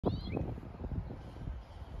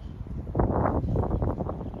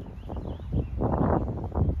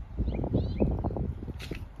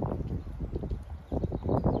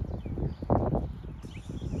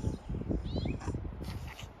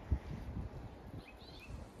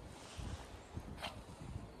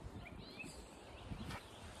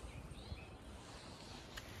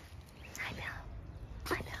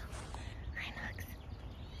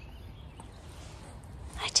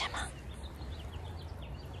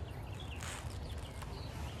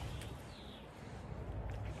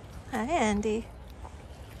Hi, Andy.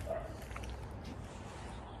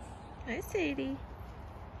 Hi, Sadie.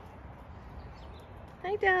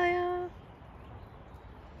 Hi, Dahlia.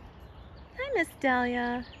 Hi, Miss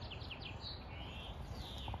Dahlia.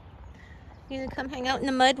 You gonna come hang out in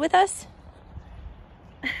the mud with us?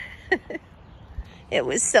 It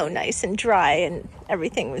was so nice and dry, and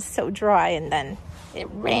everything was so dry, and then it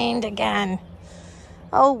rained again.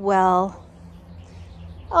 Oh well.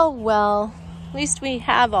 Oh well. At least we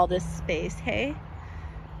have all this space, hey?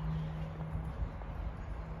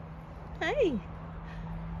 Hi.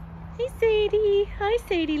 Hey, Sadie. Hi,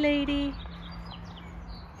 Sadie lady.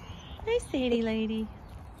 Hi, Sadie lady.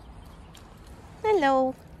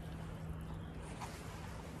 Hello.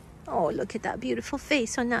 Oh, look at that beautiful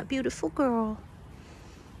face on that beautiful girl.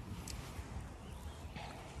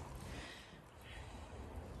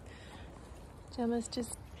 Gemma's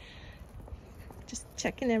just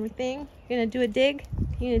checking everything. You gonna do a dig?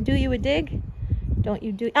 You gonna do you a dig? Don't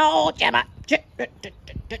you do? Oh, Gemma!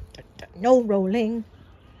 No rolling.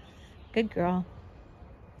 Good girl.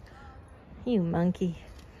 You monkey.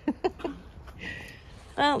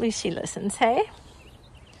 Well, at least she listens, hey?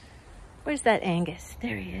 Where's that Angus?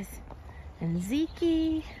 There he is. And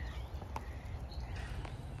Zeke.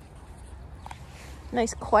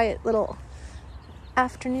 Nice quiet little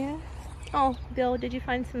afternoon. Oh, Bill, did you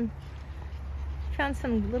find some? Found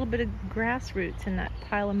some little bit of grass roots in that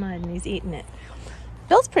pile of mud, and he's eating it.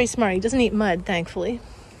 Bill's pretty smart. He doesn't eat mud, thankfully.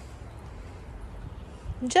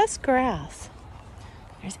 Just grass.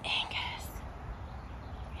 There's Angus.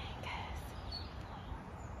 Angus.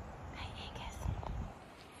 Hi, Angus.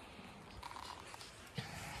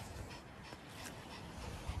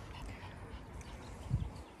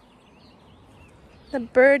 The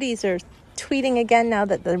birdies are tweeting again now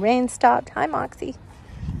that the rain stopped. Hi, Moxie.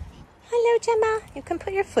 Hello, Gemma. You can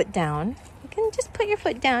put your foot down. You can just put your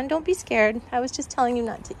foot down. Don't be scared. I was just telling you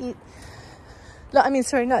not to eat.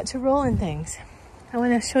 Not to roll in things. I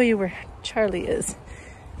want to show you where Charlie is.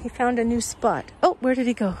 He found a new spot. Oh, where did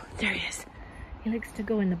he go? There he is. He likes to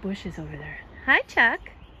go in the bushes over there. Hi,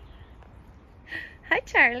 Chuck. Hi,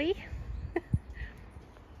 Charlie.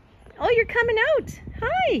 Oh, you're coming out.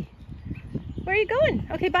 Hi. Where are you going?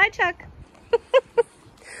 Okay, bye, Chuck.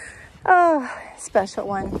 Oh, special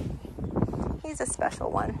one. He's a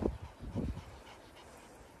special one.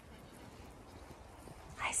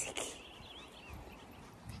 Hi, Zeke.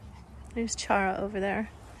 There's Chara over there.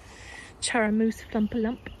 Chara Moose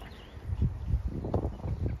Flumpalump.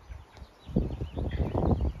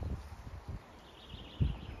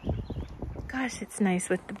 Gosh, it's nice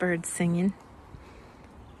with the birds singing.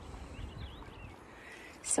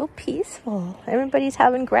 So peaceful. Everybody's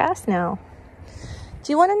having grass now.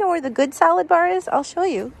 Do you want to know where the good salad bar is? I'll show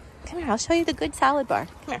you. Come here, I'll show you the good salad bar.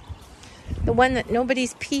 Come here. The one that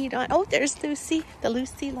nobody's peed on. Oh, there's Lucy, the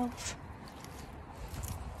Lucy loaf.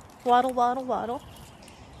 Waddle, waddle, waddle.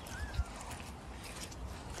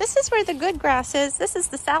 This is where the good grass is. This is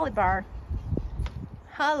the salad bar.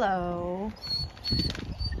 Hello.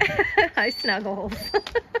 Hi, Snuggles.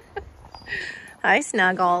 Hi,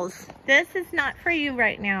 Snuggles. This is not for you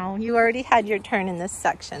right now. You already had your turn in this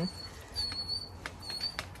section.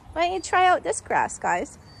 Why don't you try out this grass,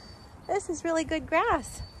 guys? This is really good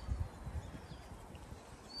grass.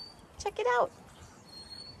 Check it out.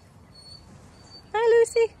 Hi,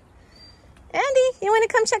 Lucy. Andy, you want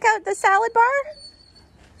to come check out the salad bar?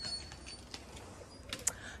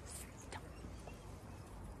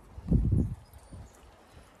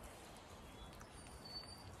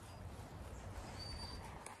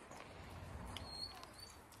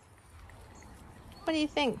 What do you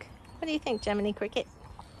think? What do you think, Jiminy Cricket?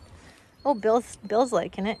 Oh, Bill's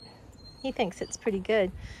liking it. He thinks it's pretty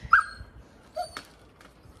good.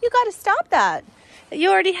 You got to stop that.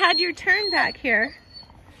 You already had your turn back here.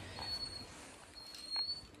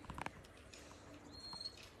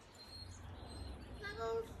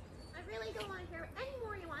 Snuggles, I really don't want to hear any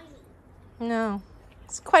more whining. No,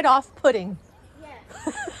 it's quite off-putting.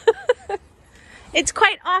 Yes. It's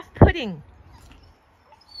quite off-putting.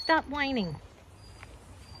 Stop whining.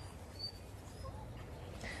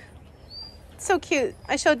 It's so cute.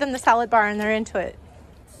 I showed them the salad bar and they're into it.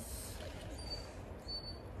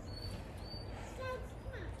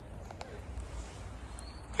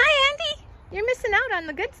 Hi, Andy. You're missing out on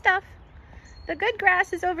the good stuff. The good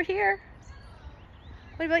grass is over here.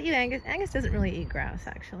 What about you, Angus? Angus doesn't really eat grass,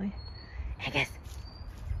 actually. Angus.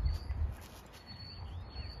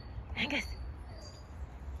 Angus.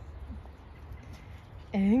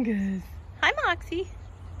 Angus. Hi, Moxie.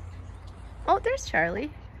 Oh, there's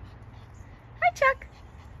Charlie. Hi, Chuck.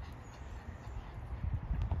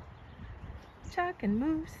 Chuck and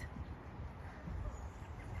Moose.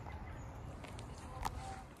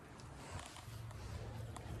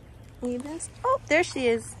 Evens. Oh, there she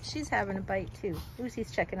is. She's having a bite too.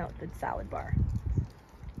 Lucy's checking out the salad bar.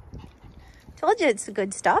 Told you it's the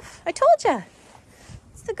good stuff. I told you.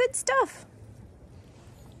 It's the good stuff.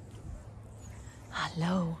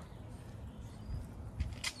 Hello.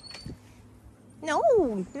 No,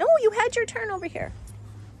 you had your turn over here.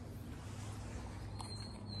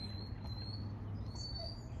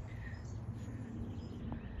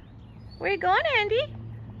 Where you going, Andy?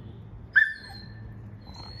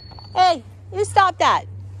 Hey, you stop that.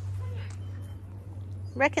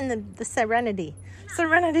 Reckon the Serenity.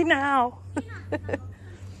 Serenity now.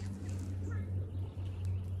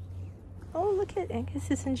 Oh, look at Angus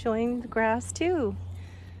is enjoying the grass too.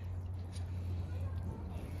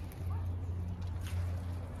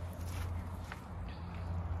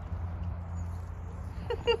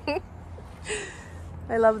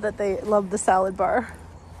 I love that they love the salad bar.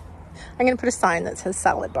 I'm gonna put a sign that says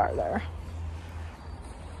salad bar there.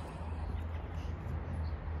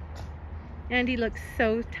 Andy looks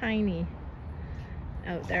so tiny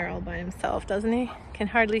out there all by himself, doesn't he? Can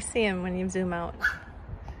hardly see him when you zoom out.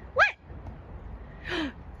 What?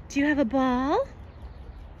 Do you have a ball?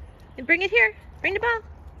 Bring it here. Bring the ball.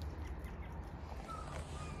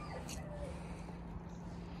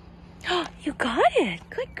 Oh, you got it.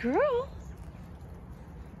 Good girl.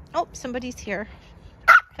 Oh, somebody's here.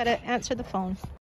 Gotta answer the phone.